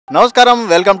నమస్కారం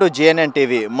welcome to GNN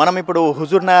TV మనం ఇప్పుడు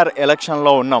హుజూర్నగర్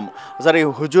ఎలక్షన్లో ఉన్నాం సరే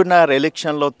హుజూర్నగర్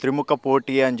ఎలక్షన్లో త్రిముఖ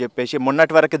పోటీ అని చెప్పేసి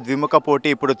మొన్నటి వరకు ద్విముఖ పోటీ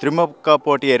ఇప్పుడు త్రిముఖ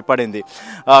పోటీ ఏర్పడింది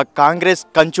కాంగ్రెస్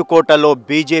కంచుకోటలో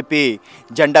బీజేపీ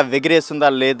జెండా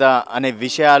ఎగిరేస్తుందా లేదా అనే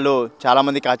విషయాలు చాలా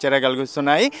మందికి ఆశ్చర్యం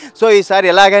కలిగిస్తున్నాయి సో ఈసారి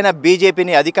ఎలాగైనా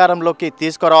బీజేపీని అధికారంలోకి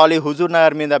తీసుకురావాలి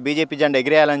హుజూర్నగర్ మీద బీజేపీ జెండా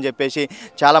ఎగిరేయాలని చెప్పేసి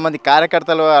చాలా మంది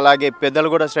కార్యకర్తలు అలాగే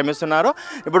పెద్దలు కూడా శ్రమిస్తున్నారు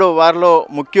ఇప్పుడు వారిలో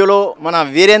ముఖ్యులు మన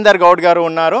వీరేందర్ గౌడ్ గారు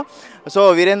ఉన్నారు సో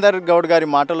వీరేందర్ గౌడ్ గారి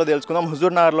మాటల్లో తెలుసుకుందాం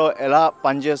హుజూర్నగర్లో ఎలా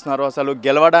పనిచేస్తున్నారో అసలు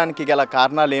గెలవడానికి గల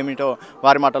కారణాలు ఏమిటో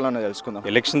వారి మాటల్లోనే తెలుసుకుందాం.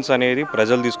 ఎలక్షన్స్ అనేది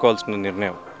ప్రజలు తీసుకోవాల్సిన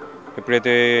నిర్ణయం.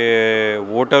 ఎప్పుడైతే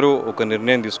ఓటరు ఒక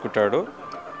నిర్ణయం తీసుకుంటాడో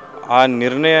ఆ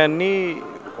నిర్ణయాన్ని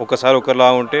ఒకసారి ఒకలా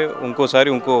ఉంటే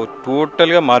ఇంకోసారి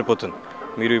టోటల్గా మారిపోతుంది.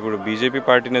 మీరు ఇప్పుడు బీజేపీ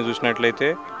పార్టీని చూసినట్లయితే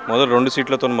మొదలు 2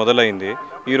 సీట్లతో మొదలైంది,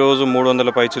 ఈరోజు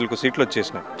 300 పైచిలకు సీట్లు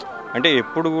వచ్చేసినాయి. అంటే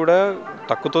ఎప్పుడు కూడా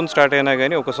తక్కువతో స్టార్ట్ అయినా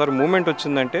కానీ ఒకసారి మూమెంట్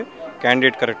వచ్చిందంటే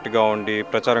క్యాండిడేట్ కరెక్ట్గా ఉండి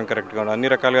ప్రచారం కరెక్ట్గా ఉండి అన్ని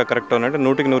రకాలుగా కరెక్ట్గా ఉందంటే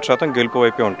 100% గెలుపు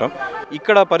వైపే ఉంటాం.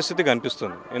 ఇక్కడ పరిస్థితి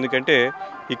కనిపిస్తుంది. ఎందుకంటే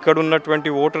ఇక్కడ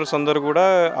ఉన్నటువంటి ఓటర్స్ అందరూ కూడా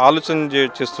ఆలోచన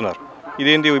చేస్తున్నారు,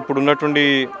 ఇదేంది ఇప్పుడు ఉన్నటువంటి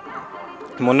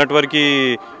మొన్నటి వరకు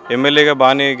ఎమ్మెల్యేగా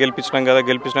బాగానే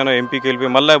గెలిపించినా ఎంపీకి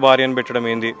వెళ్ళిపోయి మళ్ళీ భార్యను పెట్టడం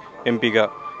ఏంది ఎంపీగా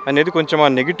అనేది కొంచెం ఆ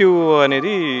నెగిటివ్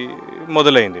అనేది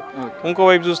మొదలైంది.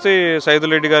 ఇంకోవైపు చూస్తే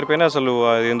సైదుల్ రెడ్డి గారి పైన అసలు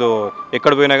అదేందో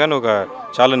ఎక్కడ పోయినా కానీ ఒక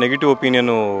చాలా నెగిటివ్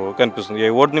ఒపీనియన్ కనిపిస్తుంది. ఏ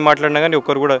ఓటుని మాట్లాడినా కానీ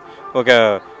ఒక్కరు కూడా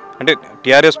అంటే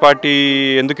టీఆర్ఎస్ పార్టీ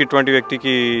ఎందుకు ఇటువంటి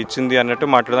వ్యక్తికి ఇచ్చింది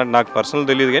అన్నట్టు మాట్లాడుతున్నారు. నాకు పర్సనల్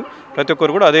తెలియదు కానీ ప్రతి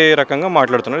ఒక్కరు కూడా అదే రకంగా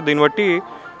మాట్లాడుతున్నారు. దీన్ని బట్టి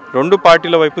 2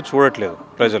 పార్టీల వైపు చూడట్లేదు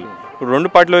ప్రజలు. ఇప్పుడు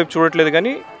 2 పార్టీల వైపు చూడట్లేదు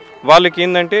కానీ వాళ్ళకి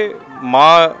ఏంటంటే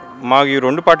మా ఈ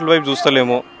 2 పార్టీల వైపు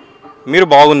చూస్తలేమో మీరు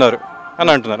బాగున్నారు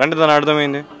అని అంటున్నారు. అంటే దాని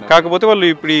అర్థమైంది. కాకపోతే వాళ్ళు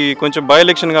ఇప్పుడు కొంచెం బై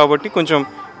ఎలక్షన్ కాబట్టి కొంచెం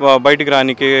బయటికి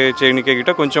రానికే చేయనికే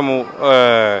గిట్ట కొంచెం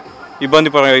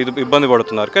ఇబ్బంది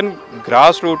పడుతున్నారు. కానీ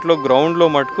గ్రాస్ రూట్లో గ్రౌండ్లో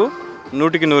మటుకు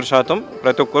 100%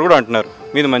 ప్రతి ఒక్కరు కూడా అంటున్నారు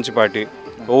మీది మంచి పార్టీ,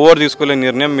 ఓవర్ తీసుకోలేని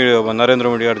నిర్ణయం మీరు నరేంద్ర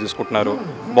మోడీ గారు తీసుకుంటున్నారు,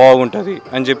 బాగుంటుంది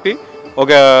అని చెప్పి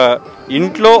ఒక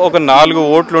ఇంట్లో ఒక 4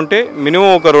 ఓట్లుంటే మినిమం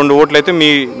ఒక 2 ఓట్లు అయితే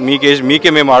మీకే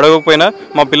మేము అడగకపోయినా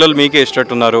మా పిల్లలు మీకే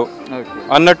ఇష్టట్టున్నారు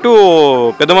అన్నట్టు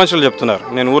పెద్ద మనుషులు చెప్తున్నారు.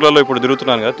 నేను ఊర్లలో ఇప్పుడు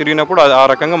తిరుగుతున్నాను కదా, తిరిగినప్పుడు ఆ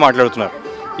రకంగా మాట్లాడుతున్నారు.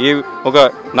 ఒక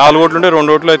 4 ఓట్లుంటే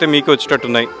 2 ఓట్లు అయితే మీకే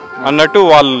వచ్చేటట్టున్నాయి అన్నట్టు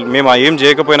వాళ్ళు మేము ఏం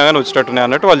చేయకపోయినా కానీ వచ్చేటట్టున్నాయి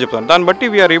అన్నట్టు వాళ్ళు చెప్తారు. దాన్ని బట్టి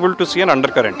we are able to see an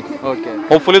under current.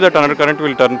 Hopefully that under current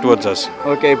will turn towards us.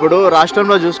 Okay, ఇప్పుడు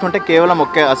రాష్ట్రంలో చూసుకుంటే కేవలం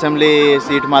ఒకే అసెంబ్లీ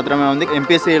సీట్ మాత్రమే ఉంది,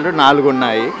 ఎంపీ సీట్లు 4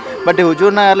 ఉన్నాయి. బట్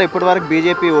హుజూర్నగర్లో ఇప్పటి వరకు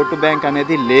బీజేపీ ఓటు బ్యాంక్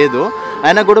అనేది లేదు,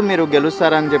 అయినా కూడా మీరు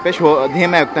గెలుస్తారని చెప్పేసి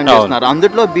ధీమా వ్యక్తం చేస్తున్నారు.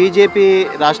 అందులో బీజేపీ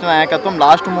రాష్ట్ర నాయకత్వం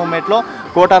లాస్ట్ మూమెంట్లో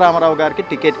కోట రామారావు గారికి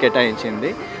టికెట్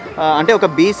కేటాయించింది. అంటే ఒక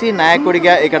బీసీ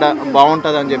నాయకుడిగా ఇక్కడ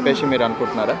బాగుంటుంది అని చెప్పేసి మీరు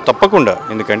అనుకుంటున్నారా? తప్పకుండా.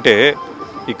 ఎందుకంటే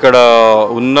ఇక్కడ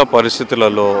ఉన్న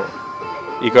పరిస్థితులలో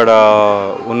ఇక్కడ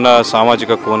ఉన్న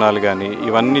సామాజిక కోణాలు కానీ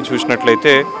ఇవన్నీ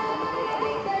చూసినట్లయితే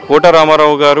కోట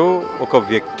రామారావు గారు ఒక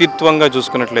వ్యక్తిత్వంగా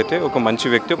చూసుకున్నట్లయితే ఒక మంచి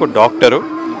వ్యక్తి, ఒక డాక్టరు.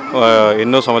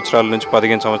 ఎన్నో సంవత్సరాల నుంచి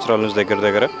 15 సంవత్సరాల నుంచి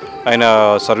దగ్గర ఆయన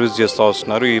సర్వీస్ చేస్తూ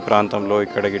వస్తున్నారు. ఈ ప్రాంతంలో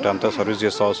ఇక్కడ గిట అంతా సర్వీస్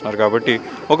చేస్తూ వస్తున్నారు. కాబట్టి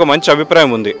ఒక మంచి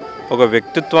అభిప్రాయం ఉంది, ఒక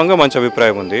వ్యక్తిత్వంగా మంచి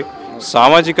అభిప్రాయం ఉంది.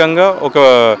 సామాజికంగా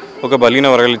ఒక బలీన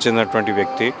వర్గాలకు చెందినటువంటి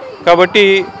వ్యక్తి. కాబట్టి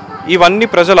ఇవన్నీ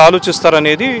ప్రజలు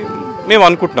ఆలోచిస్తారనేది మేము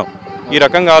అనుకుంటున్నాం. ఈ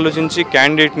రకంగా ఆలోచించి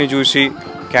క్యాండిడేట్ని చూసి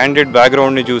క్యాండిడేట్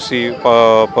బ్యాక్గ్రౌండ్ని చూసి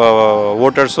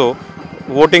ఓటర్స్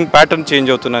ఓటింగ్ ప్యాటర్న్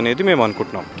చేంజ్ అవుతుంది అనేది మేము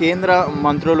అనుకుంటున్నాం. కేంద్ర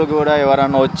మంత్రులు కూడా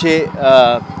ఎవరైనా వచ్చి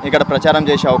ఇక్కడ ప్రచారం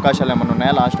చేసే అవకాశాలు ఏమైనా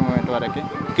ఉన్నాయా? లాస్ట్ మూమెంట్ వరకు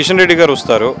కిషన్ రెడ్డి గారు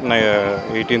వస్తారు,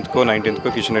 18th 19th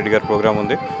కిషన్ రెడ్డి గారి ప్రోగ్రామ్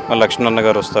ఉంది. మళ్ళీ లక్ష్మణ్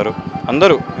గారు వస్తారు.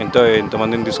 అందరూ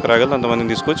ఎంతమందిని తీసుకురాగలరు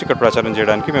అంతమందిని తీసుకొచ్చి ఇక్కడ ప్రచారం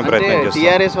చేయడానికి మేము ప్రయత్నం చేస్తాం.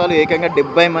 టీఆర్ఎస్ వాళ్ళు ఏకంగా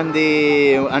 70 మంది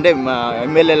అంటే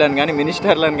ఎమ్మెల్యేలను కానీ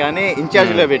మినిస్టర్లను కానీ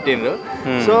ఇన్ఛార్జ్లో పెట్టిండ్రు.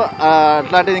 సో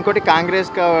అట్లాంటిది ఇంకోటి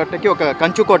కాంగ్రెస్ కాబట్టి ఒక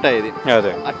కంచుకోట ఇది.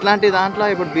 అదే అట్లాంటి దాంట్లో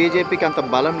ఇప్పుడు బీజేపీకి అంత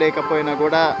బలం లేకపోయినా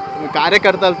కూడా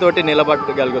కార్యకర్తలతోటి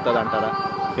నిలబడగలుగుతుంది అంటారా?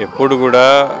 ఎప్పుడు కూడా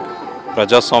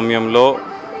ప్రజాస్వామ్యంలో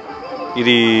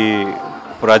ఇది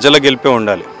ప్రజల గెలిపే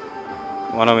ఉండాలి.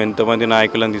 మనం ఎంతమంది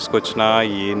నాయకులను తీసుకొచ్చినా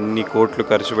ఎన్ని కోట్లు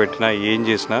ఖర్చు పెట్టినా ఏం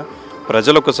చేసినా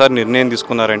ప్రజలు ఒకసారి నిర్ణయం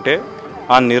తీసుకున్నారంటే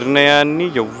ఆ నిర్ణయాన్ని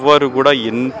ఎవ్వరు కూడా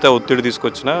ఎంత ఒత్తిడి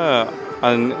తీసుకొచ్చినా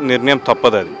ఆ నిర్ణయం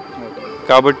తప్పదు అది.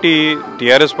 కాబట్టి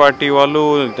టీఆర్ఎస్ పార్టీ వాళ్ళు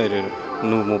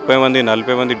నువ్వు 30 మంది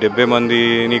 40 మంది 70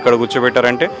 మందిని ఇక్కడ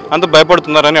కూర్చోబెట్టారంటే అంత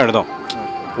భయపడుతున్నారని అర్థం.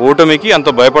 ఓటమికి అంత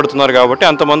భయపడుతున్నారు కాబట్టి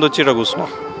అంతమంది వచ్చి ఇక్కడ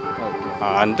కూర్చున్నారు.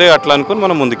 అంతే, అట్లా అనుకుని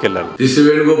మనం ముందుకెళ్ళాలి. This is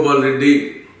Veerender Goud.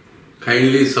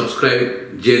 Kindly subscribe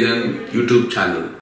GNN YouTube channel.